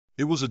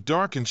It was a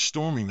dark and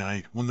stormy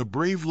night when the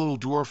brave little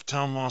dwarf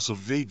Tom Moss of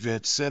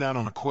Veitvet set out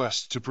on a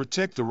quest to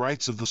protect the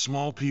rights of the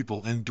small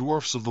people and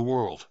dwarfs of the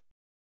world.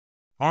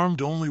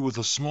 Armed only with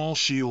a small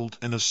shield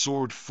and a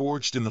sword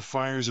forged in the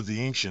fires of the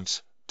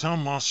ancients,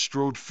 Tom Moss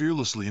strode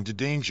fearlessly into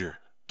danger,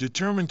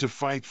 determined to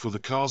fight for the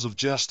cause of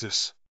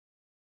justice.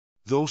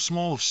 Though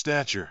small of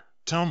stature,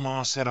 Tom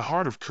Moss had a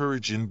heart of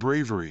courage and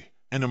bravery,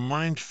 and a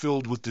mind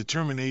filled with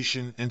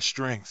determination and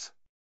strength.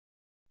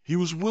 He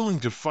was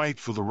willing to fight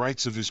for the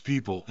rights of his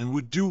people and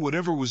would do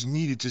whatever was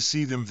needed to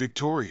see them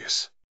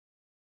victorious.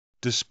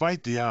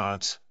 Despite the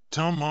odds,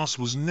 Tom Moss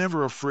was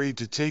never afraid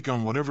to take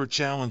on whatever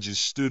challenges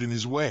stood in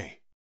his way.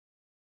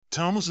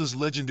 Thomas's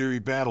legendary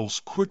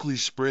battles quickly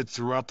spread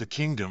throughout the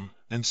kingdom,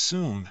 and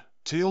soon,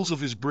 tales of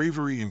his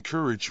bravery and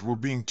courage were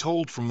being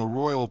told from the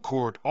royal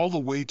court all the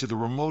way to the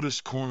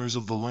remotest corners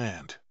of the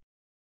land.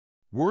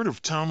 Word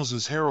of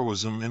Thomas's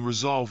heroism and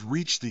resolve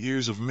reached the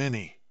ears of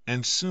many,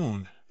 and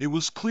soon, it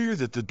was clear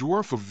that the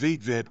dwarf of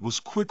Veitvet was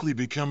quickly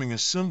becoming a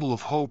symbol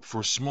of hope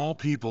for small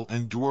people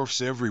and dwarfs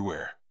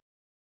everywhere.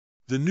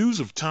 The news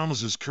of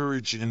Thomas's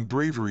courage and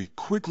bravery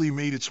quickly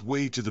made its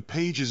way to the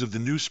pages of the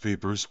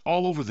newspapers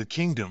all over the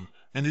kingdom,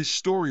 and his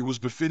story was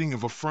befitting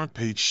of a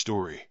front-page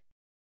story.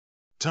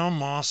 Tom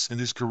Moss and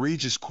his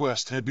courageous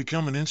quest had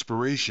become an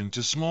inspiration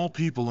to small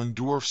people and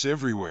dwarfs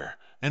everywhere,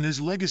 and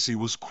his legacy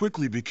was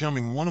quickly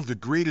becoming one of the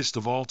greatest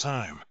of all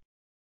time.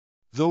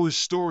 Though his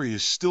story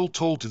is still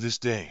told to this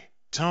day,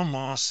 Tom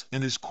Moss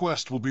and his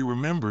quest will be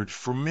remembered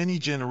for many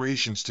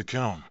generations to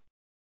come.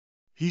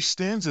 He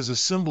stands as a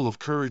symbol of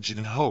courage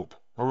and hope,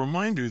 a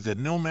reminder that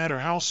no matter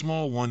how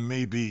small one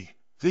may be,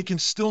 they can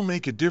still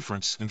make a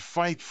difference and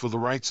fight for the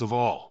rights of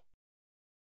all.